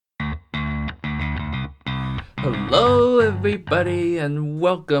Hello, everybody, and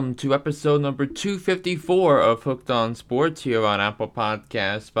welcome to episode number 254 of Hooked on Sports here on Apple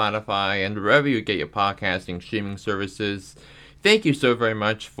Podcasts, Spotify, and wherever you get your podcasting streaming services. Thank you so very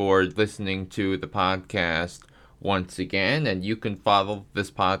much for listening to the podcast once again, and you can follow this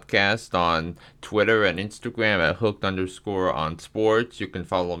podcast on Twitter and Instagram at hooked_on sports. You can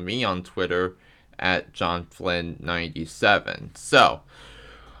follow me on Twitter at JohnFlynn97. So,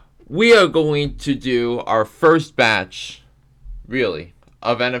 we are going to do our first batch, really,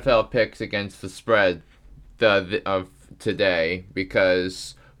 of NFL picks against the spread of today,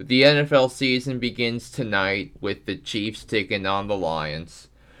 because the NFL season begins tonight with the Chiefs taking on the Lions.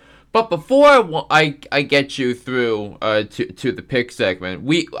 But before I get you through to the pick segment,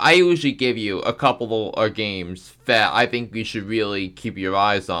 I usually give you a couple of games that I think you should really keep your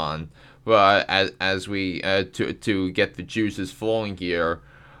eyes on, as we to get the juices flowing here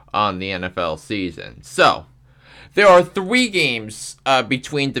on the NFL season. So, there are 3 games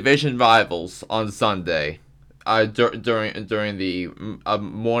between division rivals on Sunday during the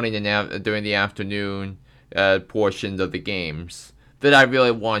morning and during the afternoon portions of the games that I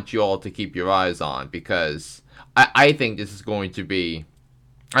really want you all to keep your eyes on, because I think this is going to be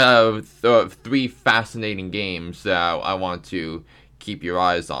 3 fascinating games that I want to keep your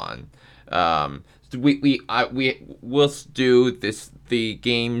eyes on. We'll do the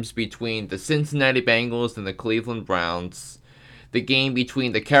games between the Cincinnati Bengals and the Cleveland Browns, the game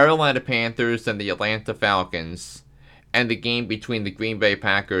between the Carolina Panthers and the Atlanta Falcons, and the game between the Green Bay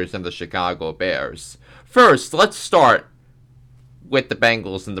Packers and the Chicago Bears. First, let's start with the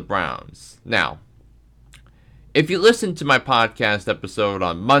Bengals and the Browns. Now, if you listened to my podcast episode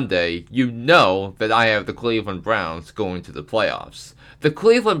on Monday, you know that I have the Cleveland Browns going to the playoffs. The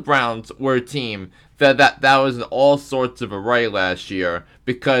Cleveland Browns were a team that was in all sorts of array last year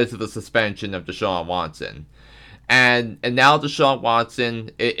because of the suspension of Deshaun Watson. And now Deshaun Watson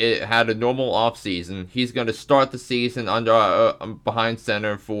it had a normal offseason. He's going to start the season under behind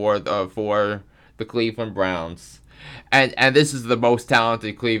center for the Cleveland Browns. And this is the most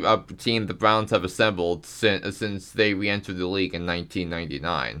talented team the Browns have assembled since they re-entered the league in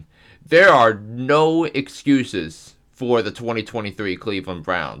 1999. There are no excuses for the 2023 Cleveland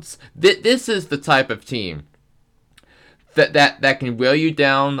Browns. This is the type of team that can wear you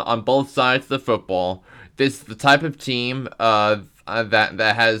down on both sides of the football. This is the type of team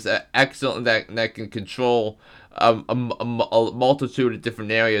that has excellent that can control a multitude of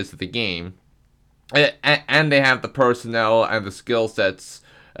different areas of the game, and they have the personnel and the skill sets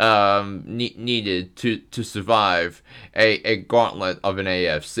needed to survive a gauntlet of an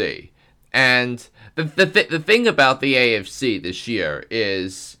AFC. And the thing about the AFC this year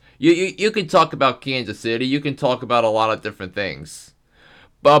is you can talk about Kansas City, you can talk about a lot of different things,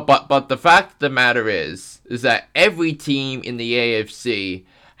 but the fact of the matter is that every team in the AFC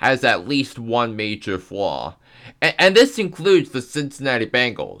has at least one major flaw, and this includes the Cincinnati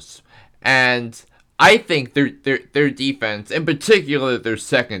Bengals. And I think their defense, in particular their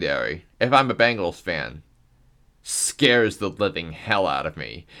secondary, if I'm a Bengals fan, scares the living hell out of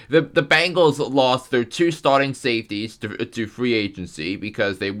me. The Bengals lost their 2 starting safeties to free agency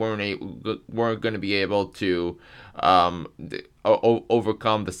because they weren't going to be able to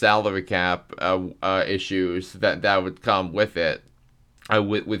overcome the salary cap issues that would come with it,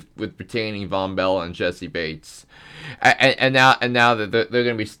 with retaining Von Bell and Jesse Bates. And now that they're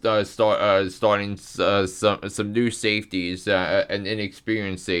going to be starting some new safeties and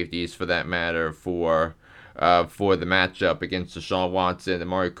inexperienced safeties, for that matter, for the matchup against Deshaun Watson,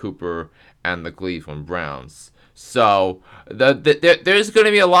 Amari Cooper, and the Cleveland Browns. So there's going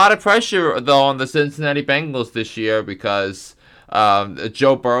to be a lot of pressure, though, on the Cincinnati Bengals this year, because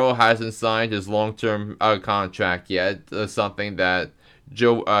Joe Burrow hasn't signed his long-term contract yet, something that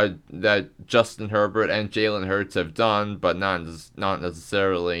that Justin Herbert and Jalen Hurts have done, but not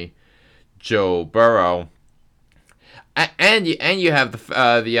necessarily Joe Burrow. And you have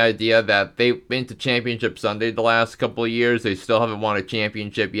the idea that they've been to Championship Sunday the last couple of years. They still haven't won a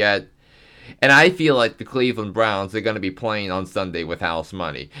championship yet. And I feel like the Cleveland Browns are going to be playing on Sunday with house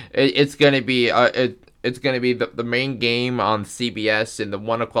money. It's going to be the main game on CBS in the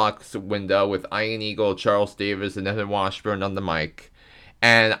 1 o'clock window with Ian Eagle, Charles Davis, and Evan Washburn on the mic.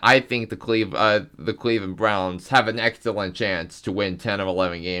 And I think the Cleveland Browns have an excellent chance to win 10 or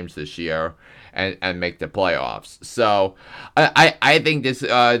 11 games this year and make the playoffs. So I think this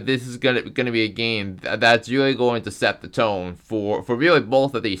is gonna be a game that's really going to set the tone for really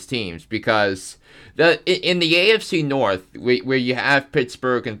both of these teams, because in the AFC North, where you have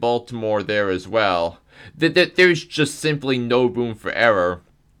Pittsburgh and Baltimore there as well, there's just simply no room for error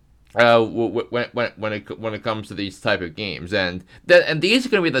when it comes to these type of games, and these are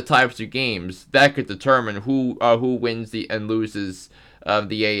going to be the types of games that could determine who wins the and loses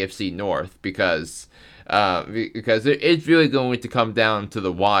the AFC North, because it's really going to come down to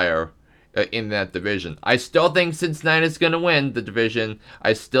the wire in that division. I still think Cincinnati is going to win the division.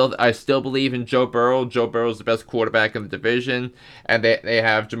 I still believe in Joe Burrow. Joe Burrow is the best quarterback in the division, and they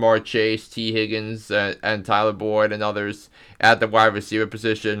have Jamar Chase, T. Higgins, and Tyler Boyd and others at the wide receiver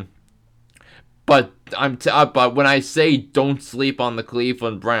position. But but when I say don't sleep on the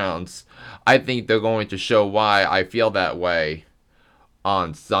Cleveland Browns, I think they're going to show why I feel that way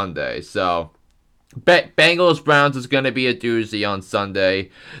on Sunday. So Bengals Browns is going to be a doozy on Sunday.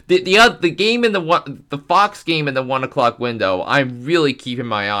 The game in the Fox game in the 1 o'clock window, I'm really keeping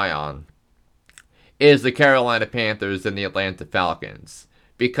my eye on, is the Carolina Panthers and the Atlanta Falcons,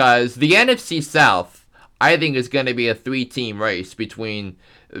 because the NFC South, I think, is going to be a 3-team race between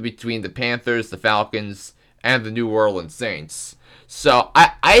the Panthers, the Falcons, and the New Orleans Saints. So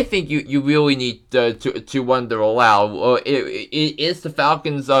I think you really need to wonder aloud, is the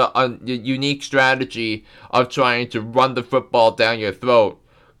Falcons a unique strategy of trying to run the football down your throat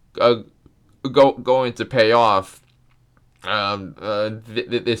going to pay off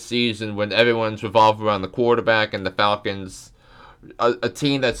this season, when everyone's revolved around the quarterback, and the Falcons, a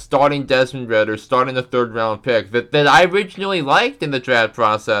team that's starting Desmond Ridder, starting a 3rd-round pick that I originally liked in the draft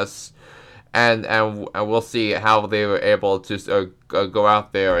process, and we'll see how they were able to go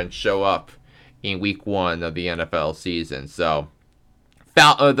out there and show up in Week 1 of the NFL season. So,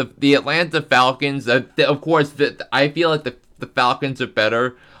 the Atlanta Falcons, of course, I feel like the Falcons are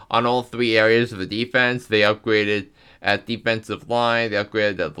better on all 3 areas of the defense. They upgraded at defensive line, they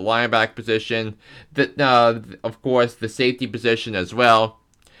upgraded at the linebacker position, of course, the safety position as well.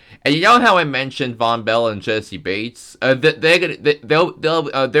 And you know how I mentioned Von Bell and Jesse Bates? Their teams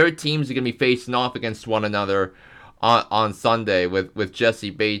are gonna be facing off against one another on Sunday with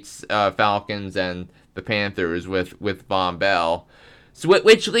Jesse Bates, Falcons, and the Panthers with Von Bell. So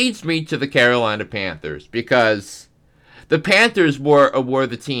which leads me to the Carolina Panthers, because the Panthers were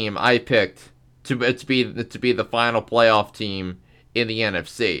the team I picked to be the final playoff team in the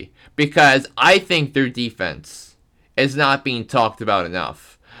NFC, because I think their defense is not being talked about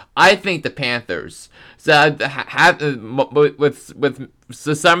enough. I think the Panthers, with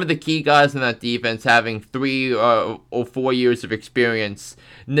some of the key guys in that defense having 3 or 4 years of experience,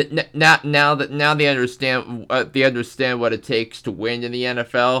 now they understand what it takes to win in the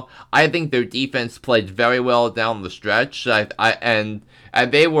NFL. I think their defense played very well down the stretch. And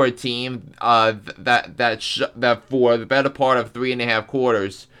they were a team that for the better part of 3.5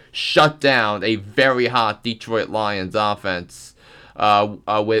 quarters shut down a very hot Detroit Lions offense,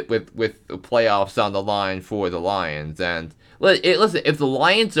 with playoffs on the line for the Lions. And listen, if the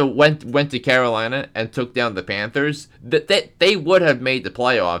Lions went to Carolina and took down the Panthers, they would have made the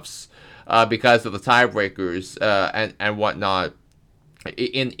playoffs because of the tiebreakers and whatnot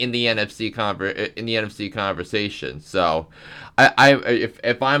in the NFC conversation. So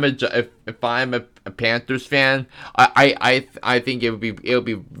if I'm a Panthers fan, I think it would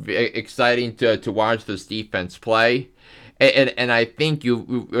be exciting to watch this defense play. And I think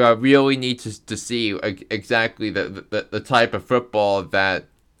you really need to see exactly the type of football that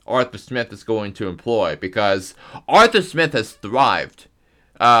Arthur Smith is going to employ, because Arthur Smith has thrived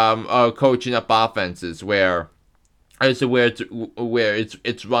coaching up offenses where it's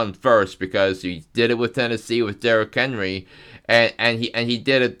run first, because he did it with Tennessee with Derrick Henry, and he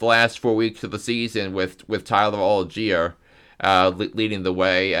did it the last 4 weeks of the season with Tyler Allgeier leading the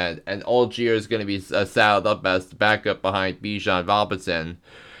way, and Allgeier is going to be saddled up as the backup behind Bijan Robinson.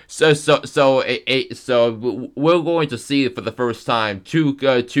 So we're going to see for the first time two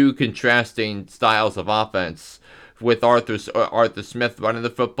contrasting styles of offense, with Arthur Smith running the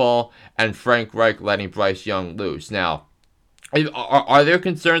football and Frank Reich letting Bryce Young loose. Now, are there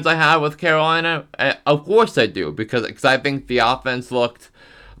concerns I have with Carolina? Of course I do, because I think the offense looked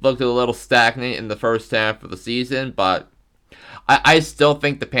a little stagnant in the first half of the season, but I still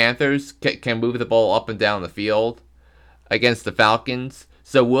think the Panthers can move the ball up and down the field against the Falcons.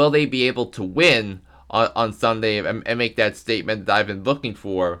 So will they be able to win on Sunday and make that statement that I've been looking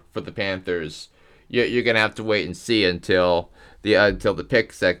for the Panthers? You're going to have to wait and see until the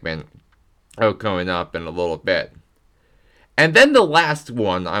pick segment coming up in a little bit. And then the last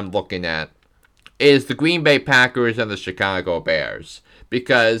one I'm looking at is the Green Bay Packers and the Chicago Bears.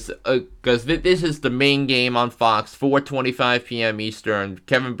 Because this is the main game on Fox, 4:25 p.m. Eastern.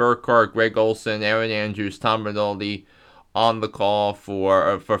 Kevin Burkhardt, Greg Olsen, Aaron Andrews, Tom Rinaldi, on the call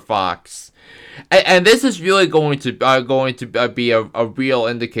for Fox, and this is really going to be a real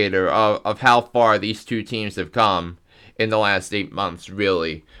indicator of how far these two teams have come in the last 8 months,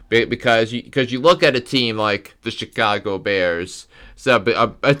 really, because you look at a team like the Chicago Bears,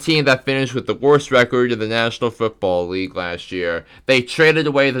 so a team that finished with the worst record in the National Football League last year. They traded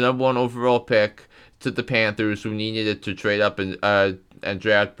away the number one overall pick to the Panthers, who needed it to trade up and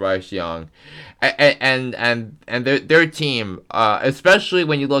draft Bryce Young, and their team, especially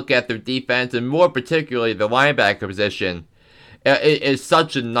when you look at their defense and more particularly the linebacker position, it is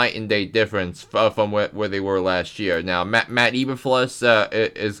such a night and day difference from where they were last year. Now Matt Eberflus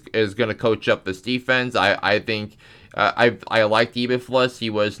is going to coach up this defense. I think I liked Eberflus.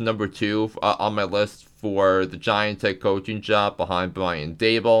 He was number 2 on my list for the Giants head coaching job behind Brian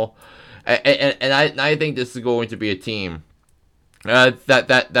Daboll. And I think this is going to be a team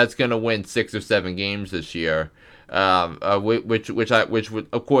that's going to win 6 or 7 games this year, which would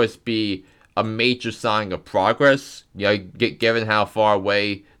of course be a major sign of progress. Given how far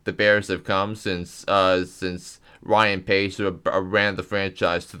away the Bears have come since Ryan Pace ran the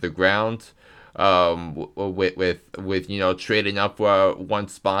franchise to the ground, with trading up for one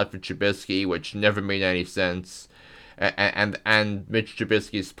spot for Trubisky, which never made any sense. And Mitch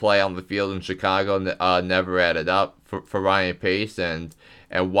Trubisky's play on the field in Chicago never added up for Ryan Pace, and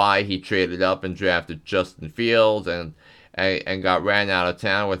why he traded up and drafted Justin Fields and got ran out of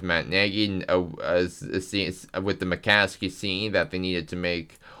town with Matt Nagy, with the McCaskey scene that they needed to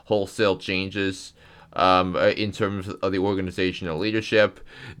make wholesale changes in terms of the organizational leadership.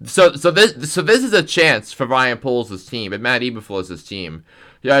 So this is a chance for Ryan Poles' team and Matt Eberflus' team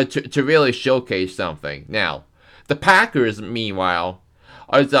to really showcase something. Now, the Packers, meanwhile,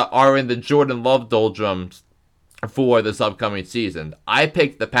 are in the Jordan Love doldrums for this upcoming season. I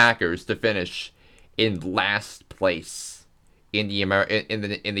picked the Packers to finish in last place in the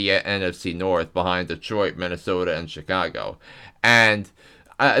NFC North, behind Detroit, Minnesota, and Chicago. And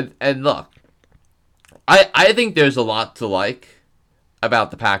look, I think there's a lot to like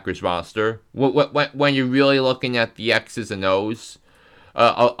about the Packers roster when you're really looking at the X's and O's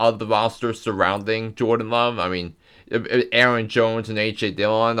of the roster surrounding Jordan Love. I mean, Aaron Jones and A.J.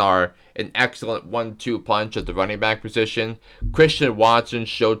 Dillon are an excellent 1-2 punch at the running back position. Christian Watson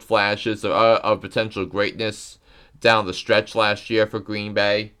showed flashes of potential greatness down the stretch last year for Green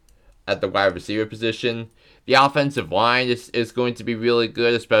Bay at the wide receiver position. The offensive line is going to be really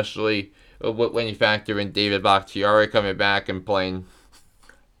good, especially when you factor in David Bakhtiari coming back and playing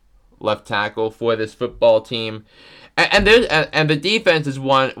left tackle for this football team. And the defense is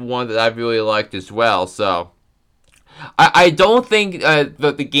one that I really liked as well. So I don't think that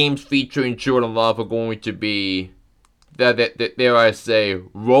the games featuring Jordan Love are going to be that dare I say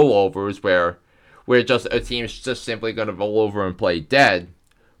rollovers where just a team's just simply going to roll over and play dead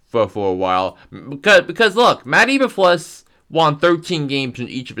for a while. Because look, Matt Eberflus won 13 games in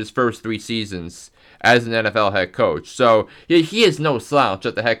each of his first 3 seasons as an NFL head coach. So he is no slouch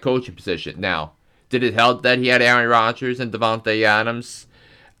at the head coaching position. Now, did it help that he had Aaron Rodgers and Devontae Adams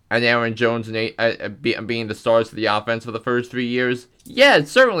and Aaron Jones being the stars of the offense for the first 3 years? Yeah, it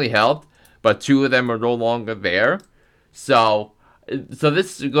certainly helped, but 2 of them are no longer there. So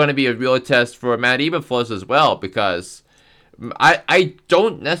this is going to be a real test for Matt Eberflus as well, because I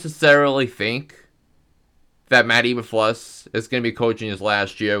don't necessarily think that Matt Eberflus is going to be coaching his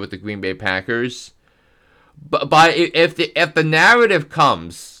last year with the Green Bay Packers. But if the narrative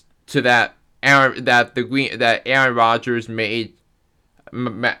comes to that Aaron Rodgers made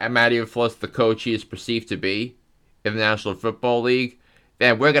Matt Eberflus the coach he is perceived to be in the National Football League,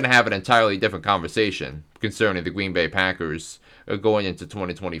 then we're going to have an entirely different conversation concerning the Green Bay Packers going into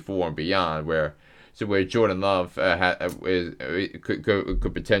 2024 and beyond, where Jordan Love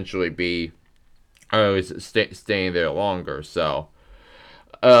could potentially be staying there longer. So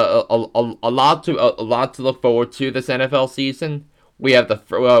a lot to look forward to this NFL season. We have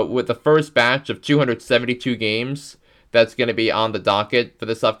with the first batch of 272 games that's going to be on the docket for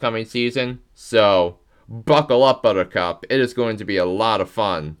this upcoming season. So buckle up, Buttercup. It is going to be a lot of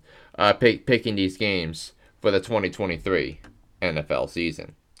fun picking these games for the 2023 NFL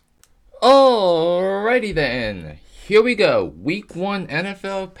season. Alrighty then, here we go. Week 1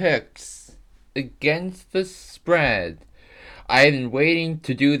 NFL picks against the spread. I've been waiting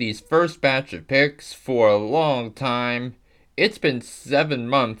to do these first batch of picks for a long time. It's been 7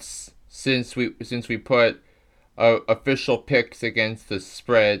 months since we put official picks against the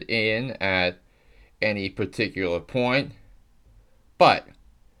spread in at any particular point, but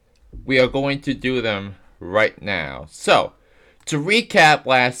we are going to do them right now. So, to recap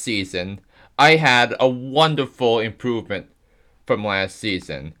last season, I had a wonderful improvement from last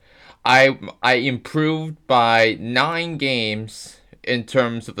season. I improved by 9 games in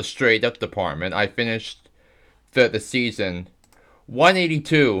terms of the straight up department. I finished the season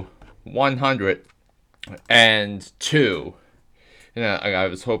 182, 102. You know, I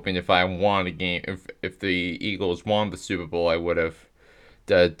was hoping if I won a game, if the Eagles won the Super Bowl, I would have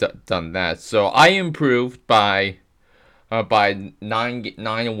done that. So I improved by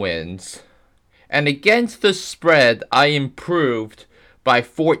nine wins, and against the spread, I improved by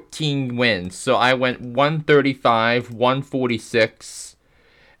 14 wins. So I went 135, 146,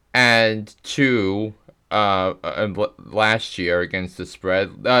 and 2 last year against the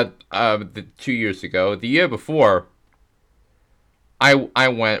spread. 2 years ago. The year before, I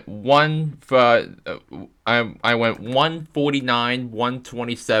went I went 149,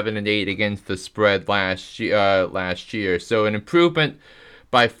 127, and 8 against the spread last year. So an improvement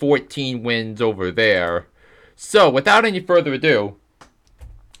by 14 wins over there. So without any further ado,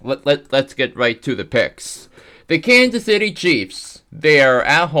 let's get right to the picks. The Kansas City Chiefs, they are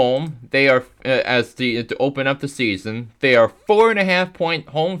at home. They are to open up the season. They are 4.5-point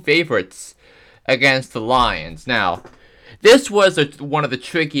home favorites against the Lions. Now, this was one of the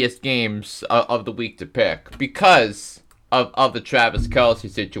trickiest games of the week to pick because of the Travis Kelce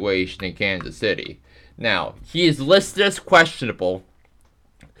situation in Kansas City. Now, he is listed as questionable.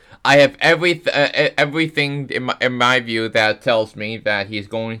 I have everything in my view that tells me that he's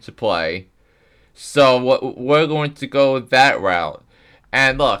going to play. So we're going to go that route.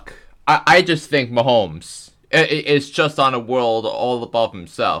 And look, I just think Mahomes is just on a world all above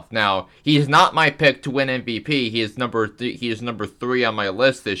himself. Now, he's not my pick to win MVP. He is number 3 on my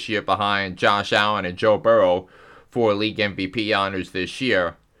list this year, behind Josh Allen and Joe Burrow for league MVP honors this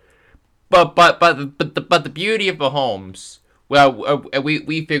year. But the beauty of Mahomes, well,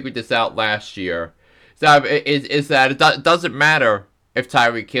 we figured this out last year, is that it doesn't matter if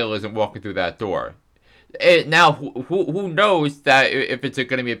Tyreek Hill isn't walking through that door. Now, who knows that if it's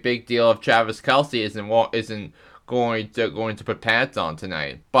going to be a big deal if Travis Kelce isn't going to put pads on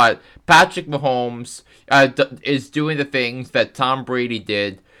tonight. But Patrick Mahomes is doing the things that Tom Brady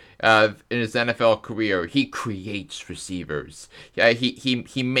did in his NFL career. He creates receivers.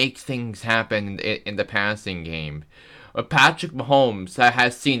 He makes things happen in the passing game. Patrick Mahomes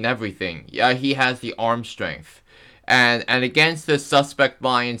has seen everything. He has the arm strength, and against the suspect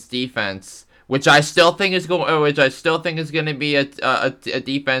Lions defense, which I still think is going to be a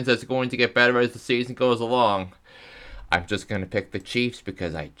defense that's going to get better as the season goes along. I'm just going to pick the Chiefs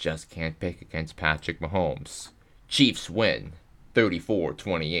because I just can't pick against Patrick Mahomes. Chiefs win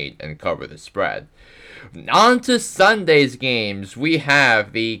 34-28 and cover the spread. On to Sunday's games. We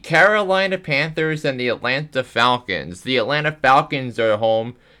have the Carolina Panthers and the Atlanta Falcons. The Atlanta Falcons are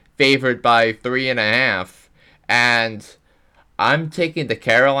home, favored by 3.5, and I'm taking the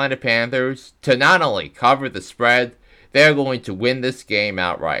Carolina Panthers to not only cover the spread, they're going to win this game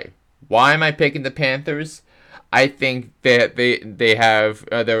outright. Why am I picking the Panthers? I think that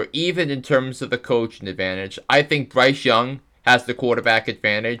they're even in terms of the coaching advantage. I think Bryce Young has the quarterback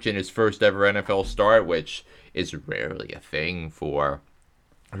advantage in his first ever NFL start, which is rarely a thing for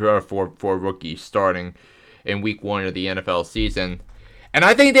rookies starting in week 1 of the NFL season. And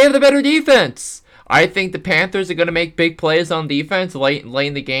I think they have the better defense. I think the Panthers are going to make big plays on defense late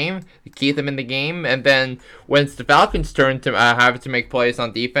in the game, to keep them in the game, and then when it's the Falcons' turn to have to make plays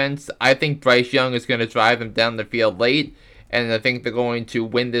on defense, I think Bryce Young is going to drive them down the field late, and I think they're going to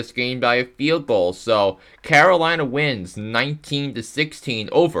win this game by a field goal. So Carolina wins 19-16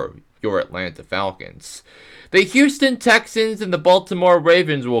 over your Atlanta Falcons. The Houston Texans and the Baltimore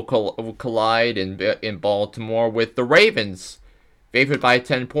Ravens will collide in Baltimore, with the Ravens favored by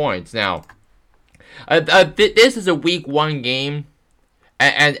 10 points. Now, this is a week 1 game,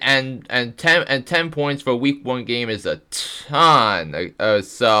 and 10 points for a week 1 game is a ton.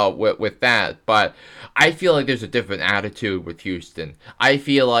 So with that, but I feel like there's a different attitude with Houston. I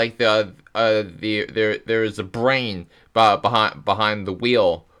feel like there is a brain behind the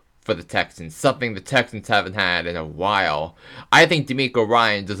wheel for the Texans, something the Texans haven't had in a while. I think DeMeco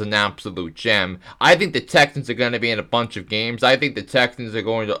Ryans is an absolute gem. I think the Texans are going to be in a bunch of games. I think the Texans are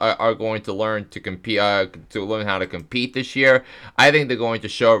going to learn to compete, to learn how to compete this year. I think they're going to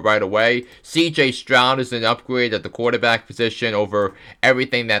show it right away. C.J. Stroud is an upgrade at the quarterback position over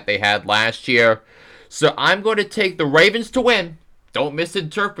everything that they had last year. So I'm going to take the Ravens to win. Don't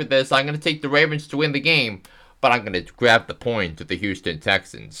misinterpret this. I'm going to take the Ravens to win the game, but I'm going to grab the point to the Houston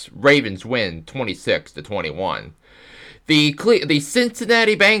Texans. Ravens win 26-21. The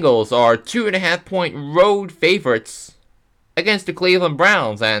Cincinnati Bengals are 2.5-point road favorites against the Cleveland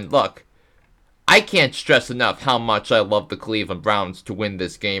Browns. And look, I can't stress enough how much I love the Cleveland Browns to win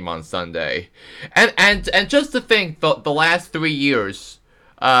this game on Sunday. And just to think, the last 3 years,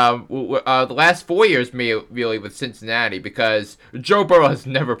 the last 4 years, really, with Cincinnati, because Joe Burrow has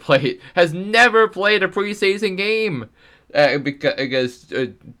never played a preseason game.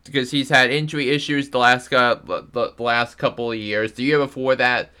 Because he's had injury issues the last couple of years. The year before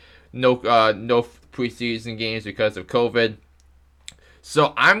that, no preseason games because of COVID.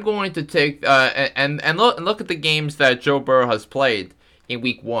 So I'm going to take and look at the games that Joe Burrow has played in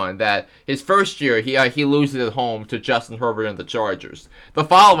Week 1. That his first year he loses at home to Justin Herbert and the Chargers. The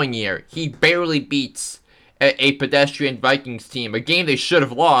following year he barely beats a pedestrian Vikings team, a game they should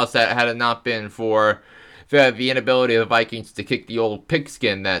have lost had it not been for the inability of the Vikings to kick the old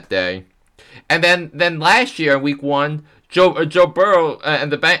pigskin that day. And then last year, Week 1, Joe Burrow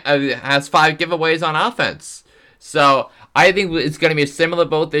and the bank has 5 giveaways on offense. So I think it's going to be a similar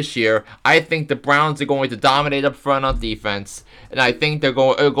boat this year. I think the Browns are going to dominate up front on defense, and I think they're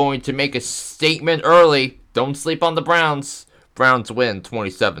going to make a statement early. Don't sleep on the Browns. Browns win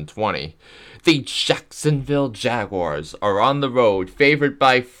 27-20. The Jacksonville Jaguars are on the road, favored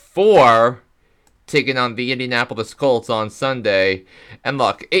by 4, taking on the Indianapolis Colts on Sunday. And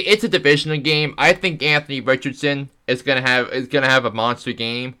look, it's a divisional game. I think Anthony Richardson is gonna have a monster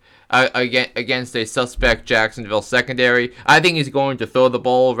game against a suspect Jacksonville secondary. I think he's going to throw the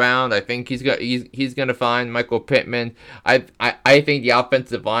ball around. I think he's gonna find Michael Pittman. I think the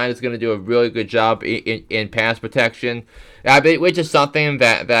offensive line is gonna do a really good job in pass protection, which is something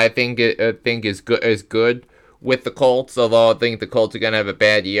that I think is good with the Colts, although I think the Colts are going to have a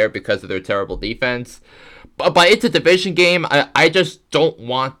bad year because of their terrible defense. But it's a division game. I just don't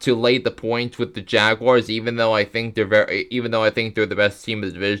want to lay the points with the Jaguars, even though I think they're the best team of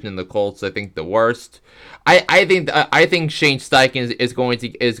the division, and the Colts I think the worst. I think Shane Steichen is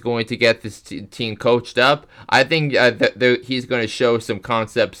going to get this team coached up. I think that he's going to show some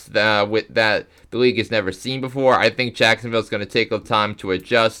concepts that the league has never seen before. I think Jacksonville's going to take the time to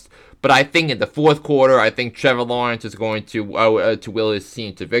adjust. But I think in the fourth quarter, I think Trevor Lawrence is going to will his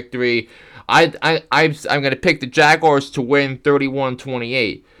team to victory. I'm going to pick the Jaguars to win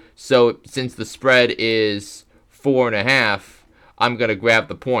 31-28. So since the spread is 4.5, I'm going to grab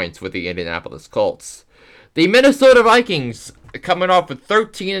the points with the Indianapolis Colts. The Minnesota Vikings, coming off a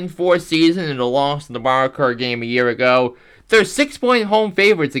 13-4 season and a loss in the wildcard game a year ago, they're 6-point home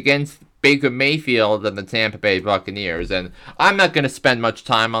favorites against Baker Mayfield and the Tampa Bay Buccaneers, and I'm not going to spend much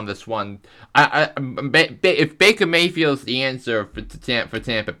time on this one. If Baker Mayfield's the answer for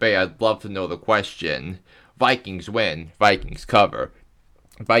Tampa Bay, I'd love to know the question. Vikings win. Vikings cover.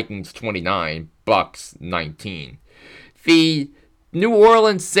 Vikings 29. Bucks 19. The New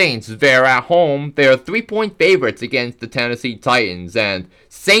Orleans Saints, they're at home. They are 3-point favorites against the Tennessee Titans, and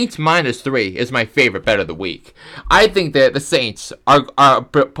Saints -3 is my favorite bet of the week. I think that the Saints are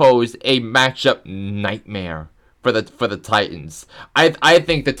pose a matchup nightmare for the Titans. I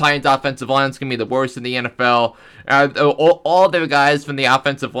think the Titans' offensive line is going to be the worst in the NFL. All the guys from the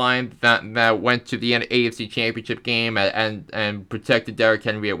offensive line that went to the AFC Championship game and protected Derrick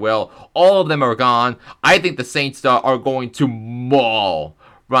Henry at will, all of them are gone. I think the Saints are going to maul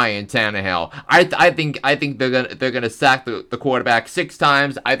Ryan Tannehill. I think they're gonna sack the quarterback 6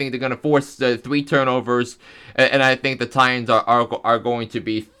 times. I think they're gonna force 3 turnovers, and I think the Titans are going to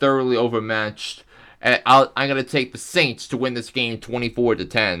be thoroughly overmatched. I'm going to take the Saints to win this game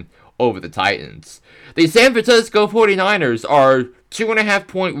 24-10 over the Titans. The San Francisco 49ers are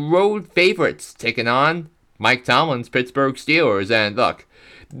 2.5-point road favorites, taking on Mike Tomlin's Pittsburgh Steelers. And look,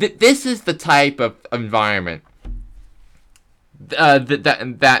 this is the type of environment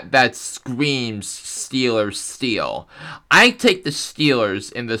that screams Steelers steal. I take the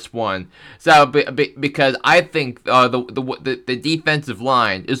Steelers in this one, so because I think the defensive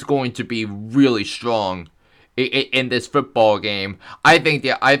line is going to be really strong in this football game. I think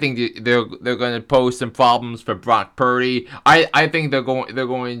they're going to pose some problems for Brock Purdy. I think they're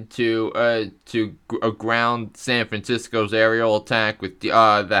going to ground San Francisco's aerial attack with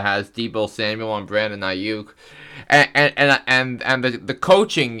that has Deebo Samuel and Brandon Ayuk. And the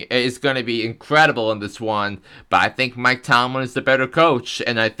coaching is going to be incredible in this one, but I think Mike Tomlin is the better coach,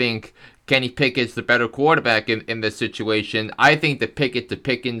 and I think Kenny Pickett's the better quarterback in this situation. I think the Pickett to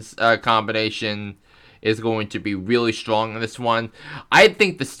Pickens combination is going to be really strong in this one. I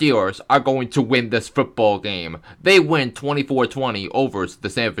think the Steelers are going to win this football game. They win 24-20 over the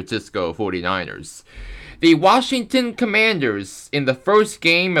San Francisco 49ers. The Washington Commanders, in the first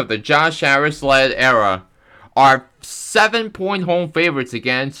game of the Josh Harris-led era, are 7-point home favorites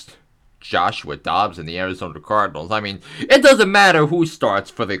against Joshua Dobbs and the Arizona Cardinals. I mean, it doesn't matter who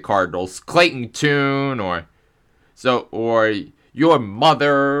starts for the Cardinals, Clayton Tune or your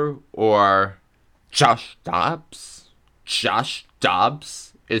mother or Josh Dobbs. Josh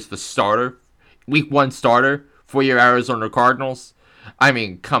Dobbs is the starter, week 1 starter for your Arizona Cardinals. I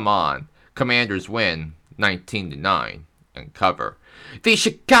mean, come on. Commanders win 19-9 and cover. The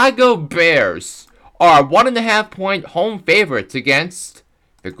Chicago Bears are 1.5-point home favorites against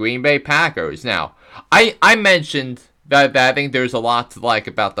the Green Bay Packers. Now, I mentioned that I think there's a lot to like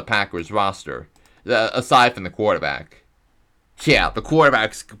about the Packers roster, aside from the quarterback. Yeah, the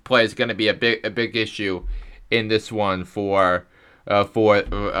quarterback's play is going to be a big issue in this one for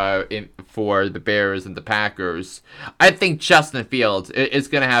the Bears and the Packers. I think Justin Fields is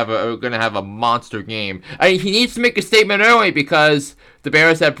gonna have a monster game. I mean, he needs to make a statement early because the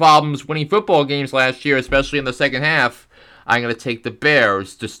Bears had problems winning football games last year, especially in the second half. I'm gonna take the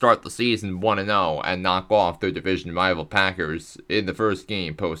Bears to start the season 1-0 and knock off their division rival Packers in the first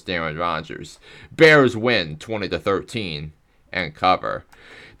game post Aaron Rodgers. Bears win 20-13 and cover.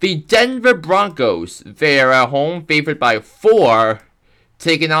 The Denver Broncos, they're at home, favored by 4,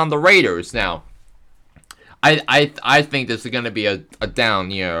 taking on the Raiders. Now, I think this is going to be a down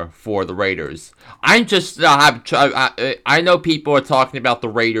year for the Raiders. I know people are talking about the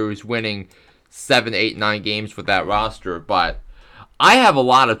Raiders winning 7, 8, 9 games with that roster, but I have a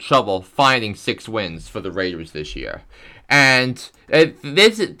lot of trouble finding 6 wins for the Raiders this year. And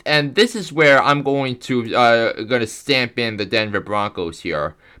this is where I'm going to stamp in the Denver Broncos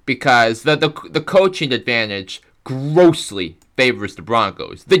here, because the coaching advantage grossly favors the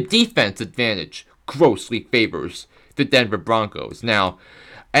Broncos. The defense advantage grossly favors the Denver Broncos. Now,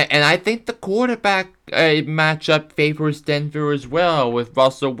 and I think the quarterback matchup favors Denver as well, with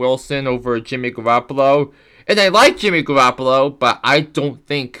Russell Wilson over Jimmy Garoppolo. And I like Jimmy Garoppolo, but I don't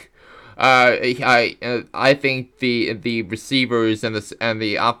think. I think the receivers and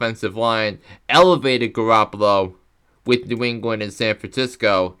the offensive line elevated Garoppolo with New England and San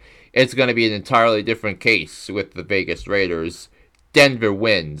Francisco. It's going to be an entirely different case with the Vegas Raiders. Denver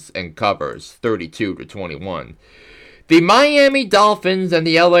wins and covers 32-21. The Miami Dolphins and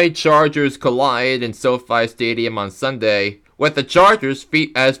the LA Chargers collide in SoFi Stadium on Sunday, with the Chargers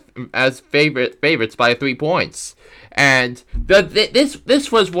as favorites by 3 points. And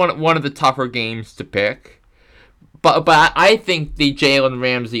this was one of the tougher games to pick, but I think the Jalen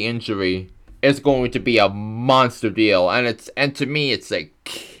Ramsey injury is going to be a monster deal, and to me it's a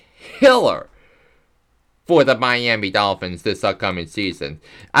killer for the Miami Dolphins this upcoming season.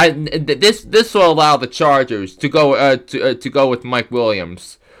 This will allow the Chargers to go with Mike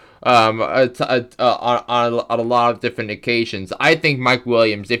Williams on a lot of different occasions. I think Mike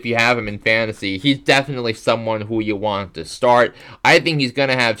Williams, if you have him in fantasy, he's definitely someone who you want to start. I think he's going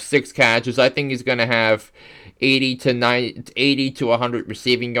to have 6 catches. I think he's going to have 80 to 100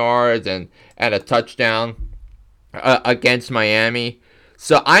 receiving yards and a touchdown against Miami.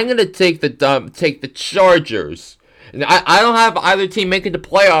 So I'm going to take the Chargers. I don't have either team making the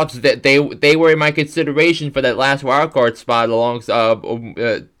playoffs. That they were in my consideration for that last wildcard spot, alongside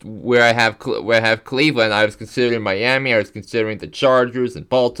where I have Cleveland. I was considering Miami. I was considering the Chargers and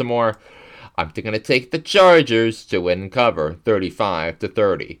Baltimore. I'm going to take the Chargers to win and cover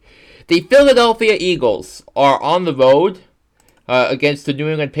 35-30. The Philadelphia Eagles are on the road against the New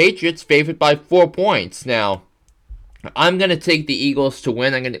England Patriots, favored by 4 points. Now, I'm going to take the Eagles to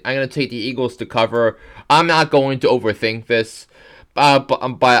win. I'm going to take the Eagles to cover. I'm not going to overthink this. But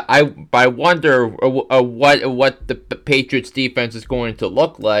I wonder what the Patriots defense is going to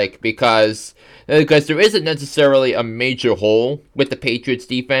look like, because there isn't necessarily a major hole with the Patriots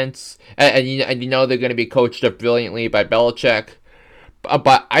defense, and you know they're going to be coached up brilliantly by Belichick.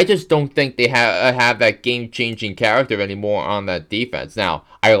 But I just don't think they have that game-changing character anymore on that defense. Now,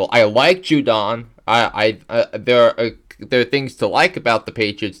 I like Judon. There are things to like about the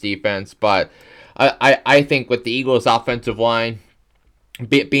Patriots defense, but I think with the Eagles offensive line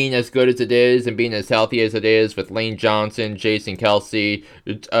being as good as it is and being as healthy as it is, with Lane Johnson, Jason Kelsey,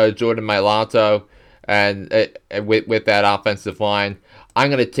 Jordan Mailata, and with that offensive line, I'm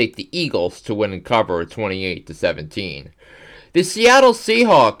going to take the Eagles to win and cover 28-17. The Seattle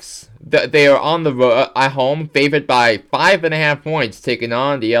Seahawks, they are on the road at home, favored by 5.5 points, taking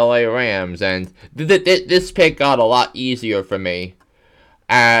on the LA Rams, and this pick got a lot easier for me,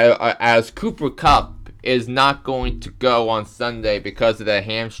 as Cooper Kupp is not going to go on Sunday because of that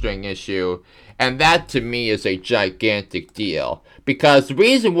hamstring issue, and that to me is a gigantic deal, because the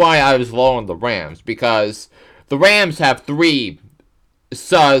reason why I was low on the Rams, because the Rams have 3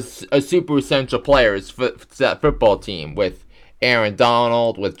 super essential players for that football team, with Aaron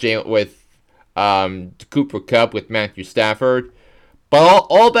Donald, with Cooper Kupp, with Matthew Stafford. But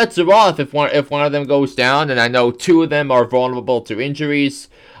all bets are off if one of them goes down, and I know two of them are vulnerable to injuries.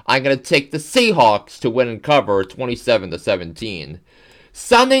 I'm going to take the Seahawks to win and cover 27-17.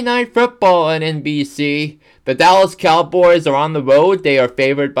 Sunday Night Football on NBC. The Dallas Cowboys are on the road. They are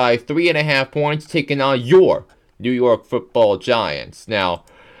favored by 3.5 points, taking on your New York Football Giants. Now,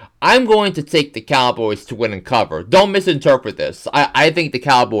 I'm going to take the Cowboys to win and cover. Don't misinterpret this. I think the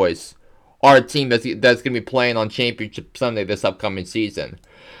Cowboys are a team that's going to be playing on Championship Sunday this upcoming season.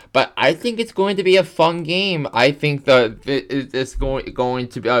 But I think it's going to be a fun game. I think it's going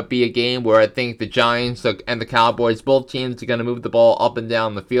to be a game where I think the Giants and the Cowboys, both teams, are going to move the ball up and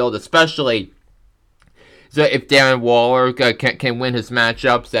down the field, especially so if Darren Waller can win his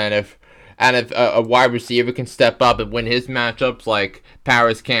matchups, and if a wide receiver can step up and win his matchups, like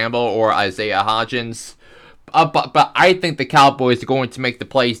Paris Campbell or Isaiah Hodgins. But I think the Cowboys are going to make the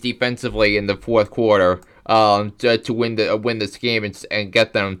plays defensively in the fourth quarter to win this game and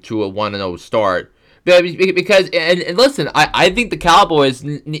get them to a 1-0 start. Because and listen, I think the Cowboys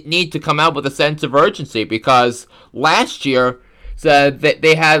need to come out with a sense of urgency, because last year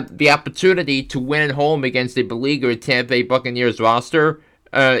they had the opportunity to win at home against a beleaguered Tampa Bay Buccaneers roster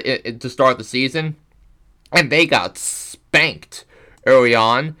to start the season, and they got spanked early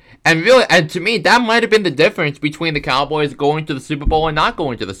on. And to me, that might have been the difference between the Cowboys going to the Super Bowl and not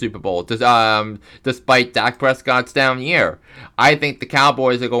going to the Super Bowl, despite Dak Prescott's down year. I think the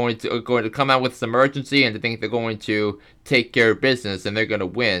Cowboys are going to come out with some urgency, and I think they're going to take care of business, and they're going to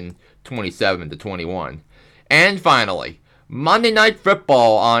win 27-21. And finally, Monday Night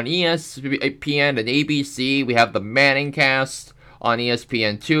Football on ESPN and ABC. We have the Manning Cast on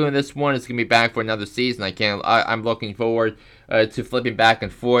ESPN2, and this one is going to be back for another season. I'm looking forward to flipping back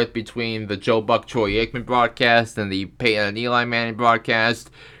and forth between the Joe Buck, Troy Aikman broadcast and the Peyton and Eli Manning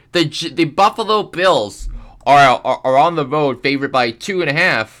broadcast. The Buffalo Bills are on the road, favored by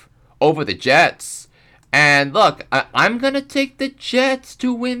 2.5 over the Jets. And look, I'm going to take the Jets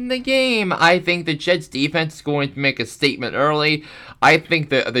to win the game. I think the Jets defense is going to make a statement early. I think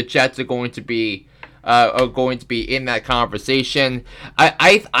the Jets are going to be in that conversation.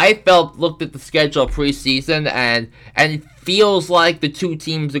 I looked at the schedule preseason, and it feels like the two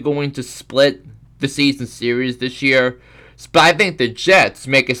teams are going to split the season series this year. But I think the Jets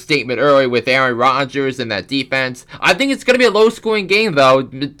make a statement early with Aaron Rodgers and that defense. I think it's going to be a low-scoring game, though.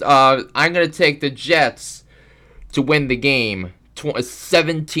 I'm going to take the Jets to win the game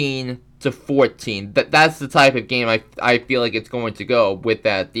 17-14. That's the type of game I feel like it's going to go with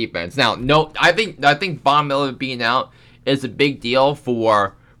that defense. Now, no, I think Von Miller being out is a big deal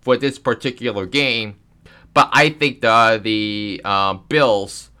for this particular game, but I think the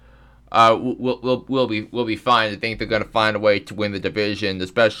Bills will be fine. I think they're going to find a way to win the division,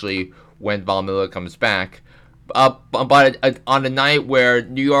 especially when Von Miller comes back. But on the night where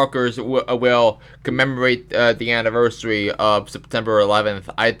New Yorkers will commemorate the anniversary of September 11th,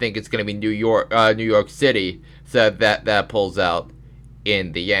 I think it's going to be New York City, so that pulls out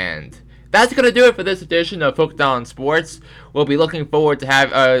in the end. That's going to do it for this edition of Hooked on Sports. We'll be looking forward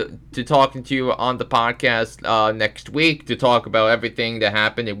to talking to you on the podcast next week to talk about everything that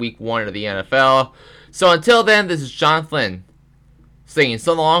happened in Week 1 of the NFL. So until then, this is John Flynn saying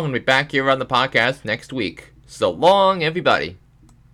so long, and we'll be back here on the podcast next week. So long, everybody.